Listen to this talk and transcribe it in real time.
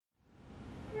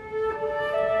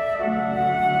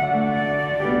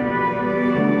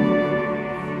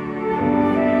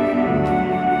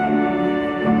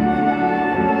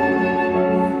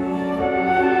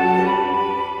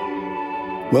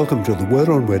Welcome to the Word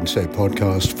on Wednesday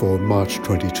podcast for March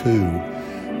 22.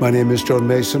 My name is John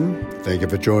Mason. Thank you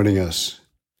for joining us.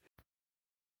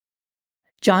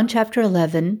 John chapter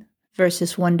 11,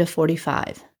 verses 1 to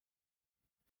 45.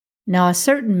 Now a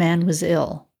certain man was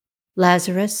ill,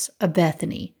 Lazarus of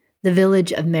Bethany, the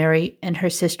village of Mary and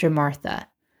her sister Martha.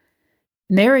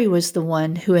 Mary was the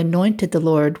one who anointed the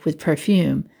Lord with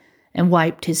perfume and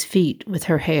wiped his feet with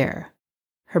her hair.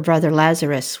 Her brother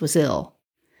Lazarus was ill.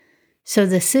 So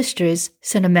the sisters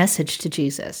sent a message to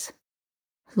Jesus.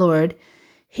 Lord,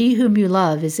 he whom you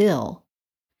love is ill.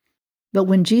 But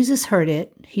when Jesus heard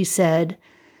it, he said,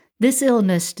 This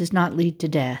illness does not lead to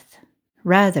death.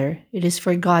 Rather, it is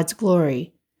for God's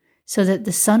glory, so that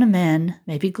the Son of Man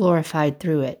may be glorified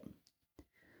through it.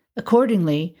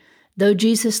 Accordingly, though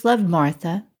Jesus loved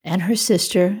Martha and her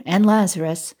sister and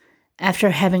Lazarus,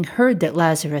 after having heard that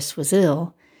Lazarus was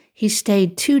ill, he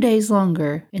stayed 2 days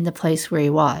longer in the place where he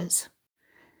was.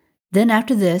 Then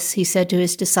after this, he said to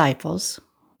his disciples,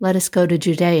 Let us go to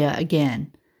Judea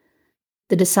again.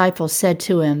 The disciples said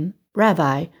to him,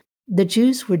 Rabbi, the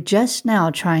Jews were just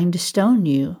now trying to stone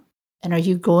you, and are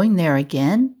you going there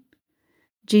again?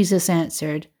 Jesus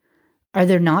answered, Are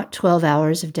there not 12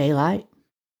 hours of daylight?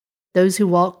 Those who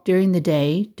walk during the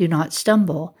day do not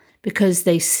stumble, because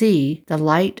they see the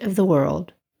light of the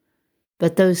world.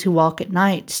 But those who walk at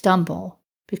night stumble,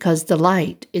 because the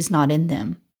light is not in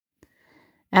them.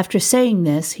 After saying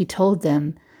this, he told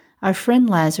them, Our friend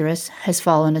Lazarus has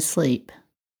fallen asleep,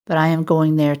 but I am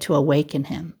going there to awaken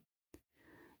him.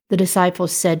 The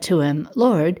disciples said to him,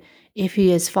 Lord, if he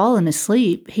has fallen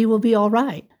asleep, he will be all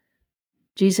right.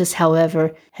 Jesus,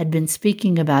 however, had been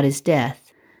speaking about his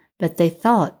death, but they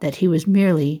thought that he was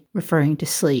merely referring to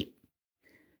sleep.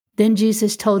 Then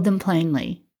Jesus told them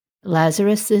plainly,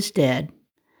 Lazarus is dead.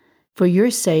 For your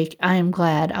sake I am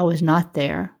glad I was not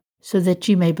there, so that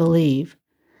you may believe.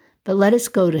 But let us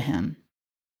go to him.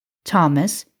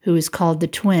 Thomas, who is called the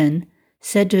twin,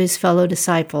 said to his fellow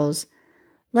disciples,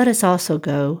 Let us also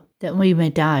go, that we may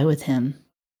die with him.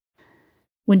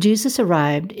 When Jesus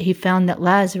arrived, he found that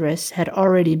Lazarus had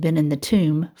already been in the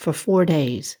tomb for 4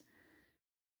 days.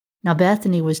 Now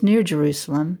Bethany was near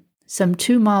Jerusalem, some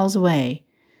 2 miles away,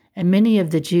 and many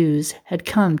of the Jews had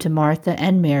come to Martha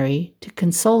and Mary to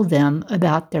console them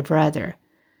about their brother.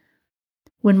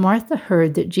 When Martha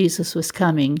heard that Jesus was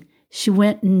coming, she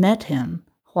went and met him,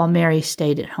 while Mary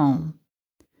stayed at home.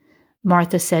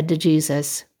 Martha said to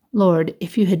Jesus, Lord,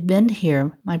 if you had been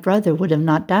here, my brother would have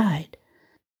not died.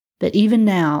 But even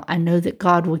now I know that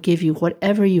God will give you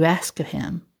whatever you ask of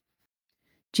him.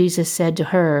 Jesus said to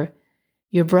her,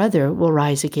 Your brother will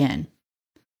rise again.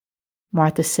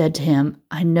 Martha said to him,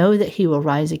 I know that he will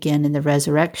rise again in the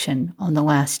resurrection on the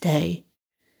last day.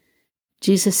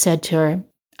 Jesus said to her,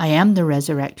 I am the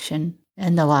resurrection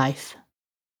and the life.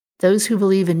 Those who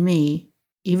believe in me,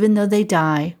 even though they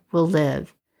die, will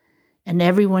live, and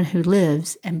everyone who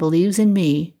lives and believes in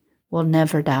me will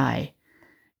never die.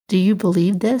 Do you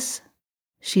believe this?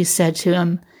 She said to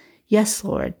him, Yes,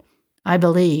 Lord, I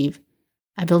believe.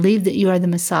 I believe that you are the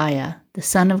Messiah, the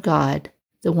Son of God,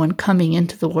 the one coming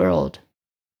into the world.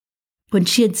 When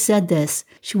she had said this,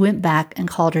 she went back and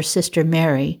called her sister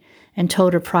Mary and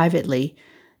told her privately,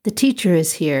 The teacher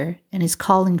is here and is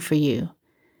calling for you.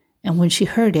 And when she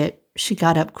heard it, she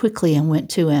got up quickly and went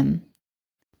to him.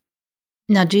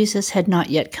 Now Jesus had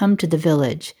not yet come to the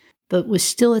village, but was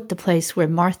still at the place where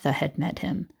Martha had met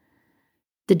him.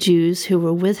 The Jews who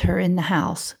were with her in the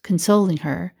house, consoling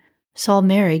her, saw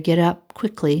Mary get up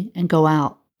quickly and go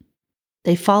out.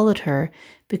 They followed her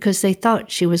because they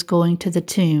thought she was going to the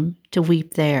tomb to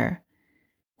weep there.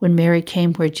 When Mary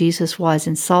came where Jesus was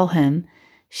and saw him,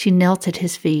 she knelt at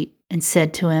his feet and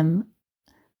said to him,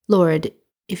 Lord,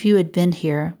 if you had been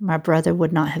here, my brother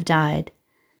would not have died.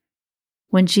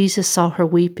 When Jesus saw her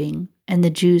weeping, and the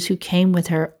Jews who came with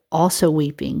her also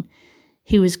weeping,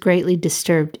 he was greatly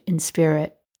disturbed in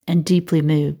spirit and deeply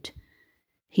moved.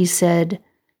 He said,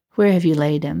 Where have you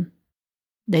laid him?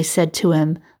 They said to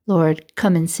him, Lord,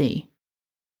 come and see.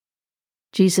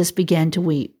 Jesus began to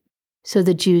weep. So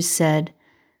the Jews said,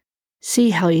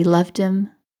 See how he loved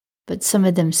him? But some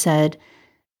of them said,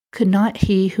 Could not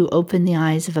he who opened the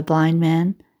eyes of a blind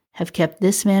man have kept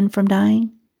this man from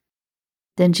dying?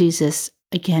 Then Jesus,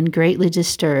 again greatly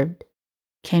disturbed,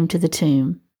 came to the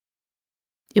tomb.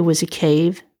 It was a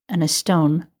cave, and a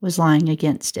stone was lying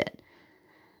against it.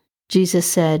 Jesus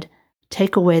said,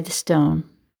 Take away the stone.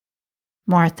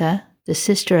 Martha, the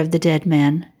sister of the dead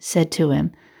man, said to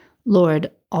him, Lord,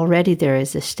 already there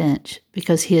is a stench,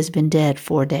 because he has been dead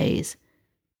 4 days.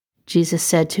 Jesus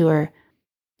said to her,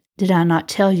 Did I not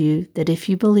tell you that if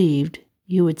you believed,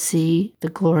 you would see the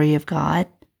glory of God?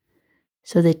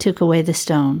 So they took away the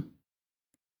stone.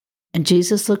 And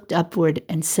Jesus looked upward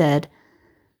and said,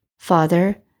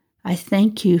 Father, I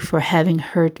thank you for having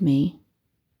heard me.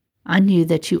 I knew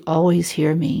that you always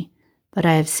hear me, but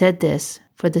I have said this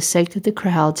for the sake of the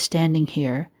crowd standing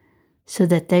here, so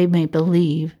that they may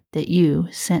believe that you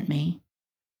sent me.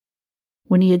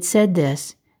 When he had said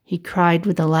this, he cried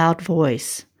with a loud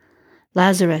voice,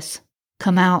 Lazarus,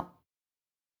 come out.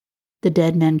 The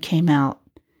dead man came out,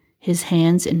 his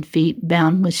hands and feet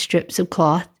bound with strips of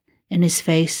cloth, and his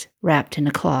face wrapped in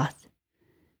a cloth.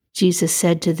 Jesus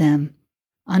said to them,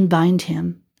 Unbind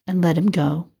him and let him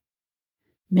go.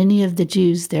 Many of the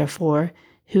Jews, therefore,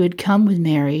 who had come with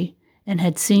Mary and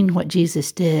had seen what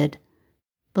Jesus did,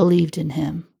 believed in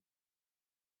him.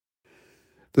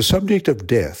 The subject of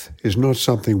death is not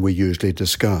something we usually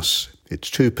discuss. It's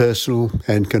too personal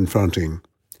and confronting.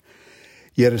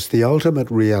 Yet it's the ultimate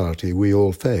reality we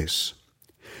all face.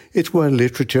 It's why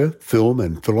literature, film,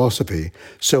 and philosophy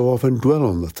so often dwell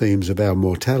on the themes of our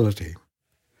mortality.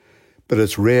 But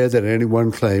it's rare that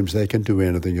anyone claims they can do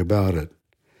anything about it.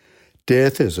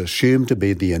 Death is assumed to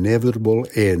be the inevitable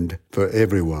end for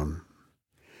everyone.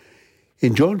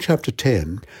 In John chapter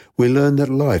 10, we learn that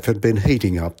life had been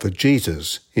heating up for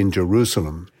Jesus in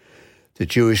Jerusalem. The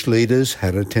Jewish leaders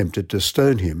had attempted to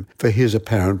stone him for his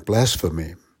apparent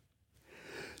blasphemy.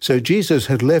 So Jesus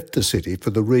had left the city for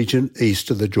the region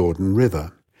east of the Jordan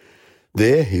River.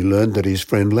 There he learned that his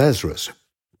friend Lazarus,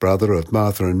 brother of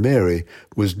Martha and Mary,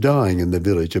 was dying in the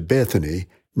village of Bethany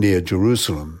near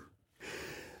Jerusalem.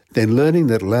 Then learning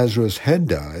that Lazarus had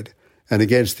died, and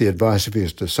against the advice of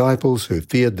his disciples who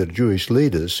feared the Jewish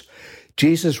leaders,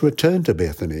 Jesus returned to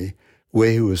Bethany,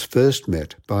 where he was first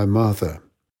met by Martha.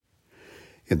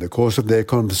 In the course of their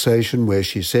conversation, where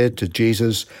she said to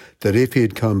Jesus that if he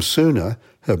had come sooner,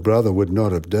 her brother would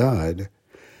not have died,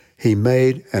 he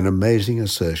made an amazing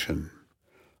assertion.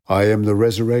 I am the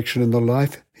resurrection and the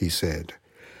life, he said.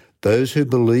 Those who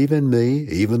believe in me,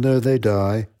 even though they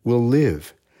die, will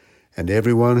live, and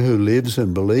everyone who lives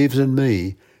and believes in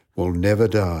me will never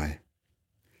die.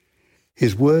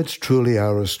 His words truly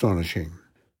are astonishing,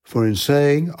 for in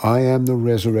saying, I am the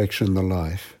resurrection and the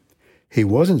life, he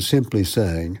wasn't simply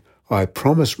saying, I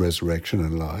promise resurrection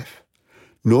and life,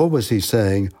 nor was he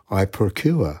saying, I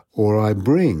procure or I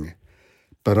bring,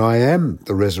 but I am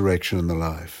the resurrection and the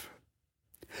life.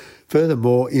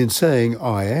 Furthermore, in saying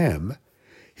I am,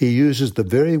 he uses the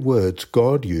very words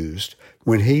God used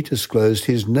when he disclosed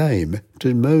his name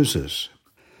to Moses.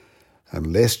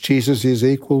 Unless Jesus is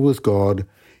equal with God,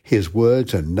 his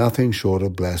words are nothing short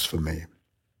of blasphemy.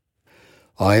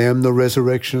 I am the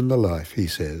resurrection and the life, he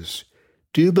says.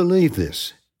 Do you believe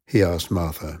this? He asked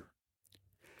Martha.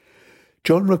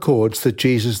 John records that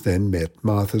Jesus then met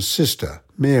Martha's sister,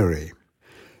 Mary.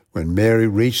 When Mary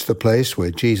reached the place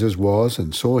where Jesus was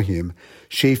and saw him,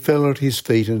 she fell at his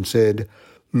feet and said,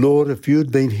 Lord, if you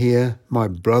had been here, my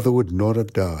brother would not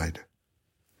have died.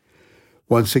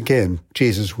 Once again,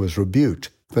 Jesus was rebuked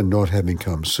for not having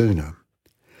come sooner.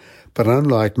 But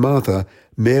unlike Martha,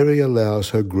 Mary allows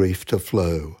her grief to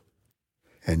flow.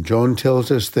 And John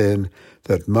tells us then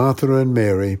that Martha and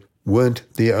Mary weren't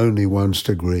the only ones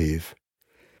to grieve.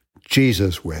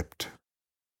 Jesus wept.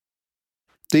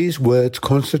 These words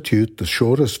constitute the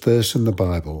shortest verse in the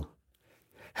Bible.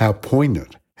 How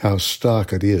poignant, how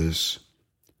stark it is.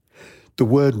 The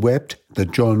word wept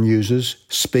that John uses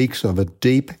speaks of a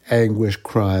deep, anguished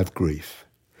cry of grief.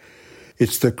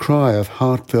 It's the cry of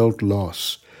heartfelt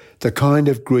loss, the kind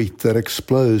of grief that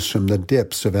explodes from the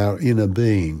depths of our inner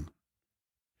being.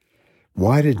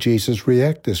 Why did Jesus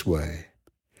react this way?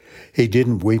 He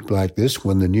didn't weep like this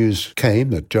when the news came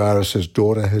that Jairus'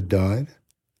 daughter had died.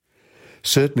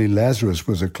 Certainly Lazarus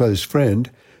was a close friend,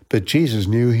 but Jesus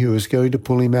knew he was going to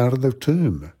pull him out of the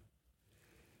tomb.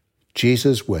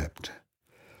 Jesus wept.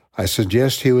 I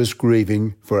suggest he was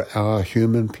grieving for our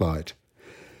human plight.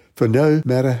 For no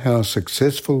matter how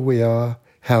successful we are,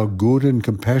 how good and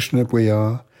compassionate we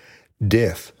are,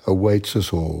 death awaits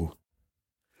us all.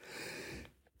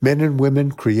 Men and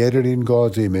women created in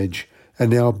God's image are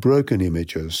now broken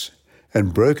images,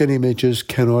 and broken images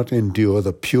cannot endure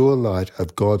the pure light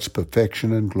of God's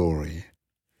perfection and glory.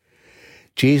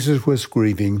 Jesus was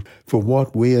grieving for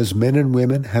what we as men and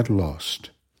women had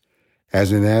lost.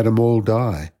 As in Adam all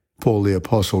die, Paul the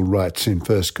Apostle writes in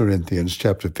 1 Corinthians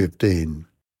chapter 15.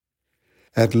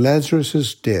 At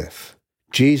Lazarus' death,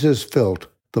 Jesus felt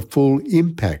the full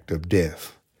impact of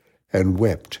death and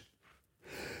wept.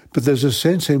 But there's a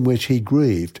sense in which he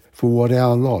grieved for what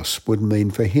our loss would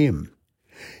mean for him.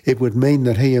 It would mean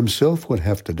that he himself would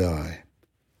have to die.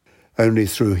 Only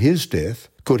through his death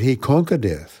could he conquer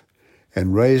death,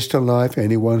 and raise to life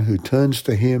anyone who turns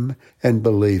to him and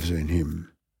believes in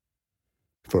him.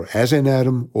 For as in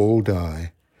Adam all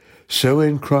die, so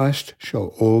in Christ shall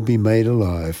all be made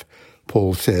alive,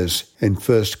 Paul says in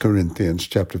 1 Corinthians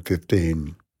chapter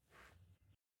 15.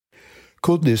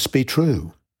 Could this be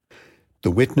true?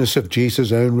 The witness of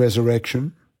Jesus' own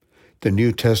resurrection, the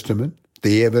New Testament,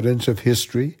 the evidence of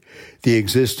history, the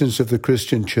existence of the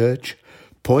Christian church,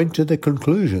 point to the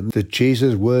conclusion that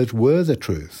Jesus' words were the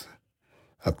truth.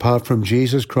 Apart from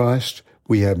Jesus Christ,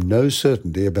 we have no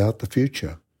certainty about the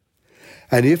future.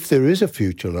 And if there is a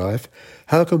future life,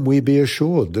 how can we be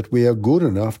assured that we are good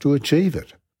enough to achieve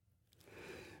it?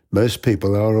 Most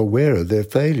people are aware of their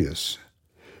failures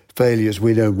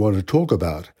we don't want to talk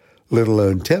about, let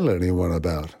alone tell anyone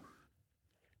about.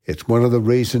 It's one of the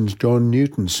reasons John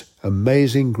Newton's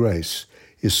Amazing Grace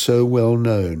is so well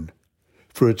known,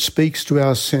 for it speaks to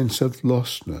our sense of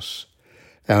lostness,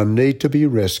 our need to be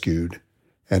rescued,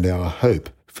 and our hope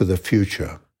for the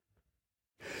future.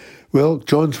 Well,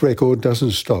 John's record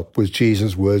doesn't stop with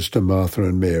Jesus' words to Martha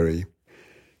and Mary.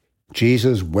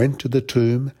 Jesus went to the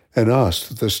tomb and asked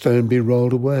that the stone be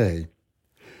rolled away.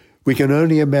 We can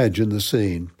only imagine the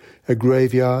scene, a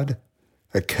graveyard,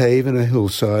 a cave in a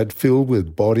hillside filled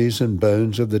with bodies and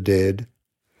bones of the dead,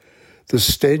 the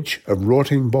stench of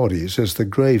rotting bodies as the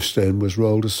gravestone was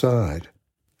rolled aside.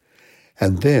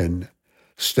 And then,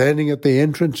 standing at the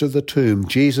entrance of the tomb,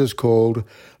 Jesus called,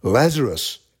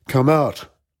 "Lazarus, come out!"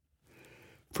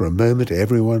 For a moment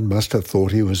everyone must have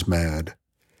thought he was mad.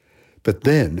 But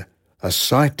then a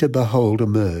sight to behold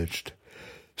emerged.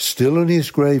 Still in his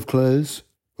grave clothes,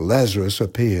 Lazarus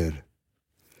appeared.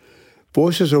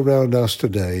 Voices around us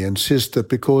today insist that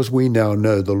because we now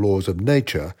know the laws of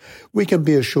nature, we can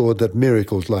be assured that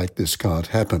miracles like this can't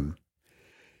happen.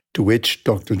 To which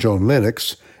Dr. John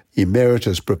Lennox,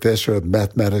 Emeritus Professor of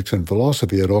Mathematics and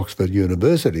Philosophy at Oxford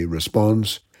University,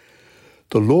 responds,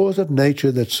 "The laws of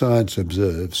nature that science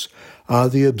observes are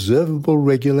the observable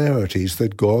regularities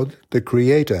that God, the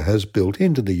Creator, has built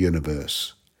into the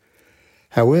universe.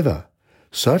 However,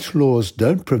 such laws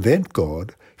don't prevent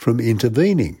God from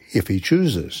intervening if he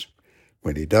chooses.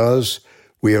 When he does,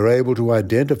 we are able to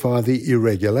identify the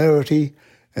irregularity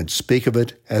and speak of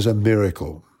it as a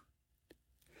miracle."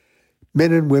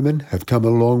 Men and women have come a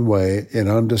long way in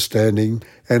understanding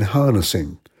and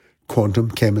harnessing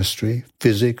quantum chemistry,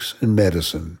 physics, and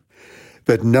medicine,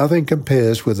 but nothing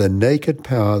compares with the naked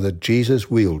power that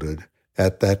Jesus wielded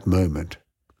at that moment.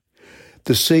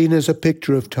 The scene is a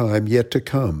picture of time yet to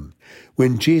come,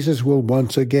 when Jesus will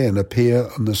once again appear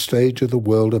on the stage of the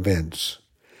world events.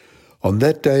 On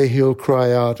that day he'll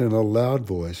cry out in a loud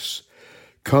voice,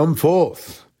 "Come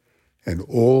forth!" and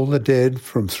all the dead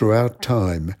from throughout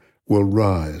time will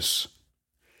rise.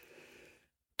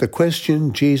 The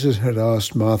question Jesus had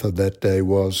asked Martha that day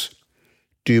was,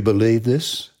 "Do you believe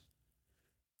this?"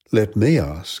 Let me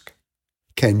ask,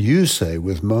 can you say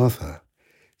with Martha,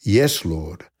 "Yes,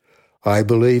 Lord, I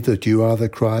believe that you are the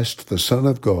Christ, the Son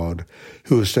of God,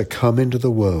 who is to come into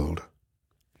the world"?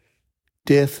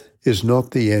 Death is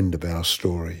not the end of our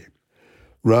story.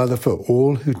 Rather, for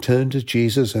all who turn to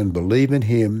Jesus and believe in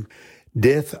him,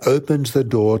 death opens the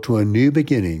door to a new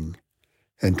beginning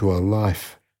and to a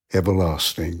life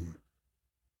everlasting.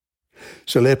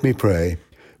 So let me pray.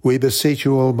 We beseech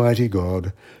you, Almighty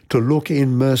God, to look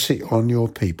in mercy on your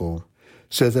people,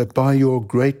 so that by your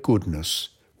great goodness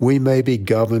we may be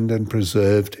governed and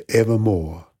preserved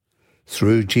evermore.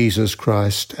 Through Jesus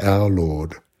Christ our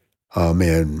Lord.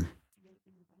 Amen.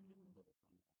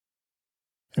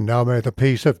 And now may the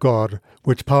peace of God,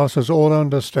 which passes all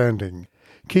understanding,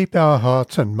 keep our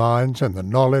hearts and minds in the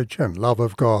knowledge and love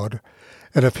of God,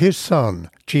 and of his Son,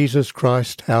 Jesus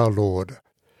Christ our Lord.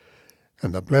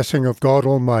 And the blessing of God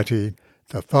Almighty,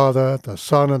 the Father, the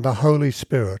Son, and the Holy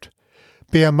Spirit,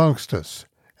 be amongst us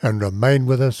and remain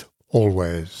with us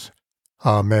always.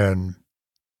 Amen.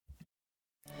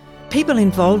 People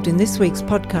involved in this week's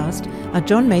podcast are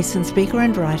John Mason, speaker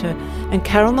and writer, and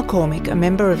Carol McCormick, a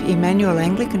member of Emmanuel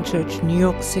Anglican Church, New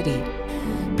York City.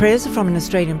 Prayers are from an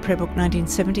Australian prayer book,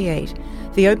 1978.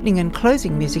 The opening and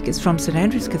closing music is from St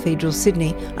Andrew's Cathedral,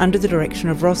 Sydney, under the direction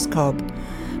of Ross Cobb.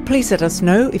 Please let us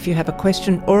know if you have a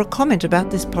question or a comment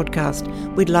about this podcast.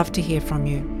 We'd love to hear from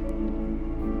you.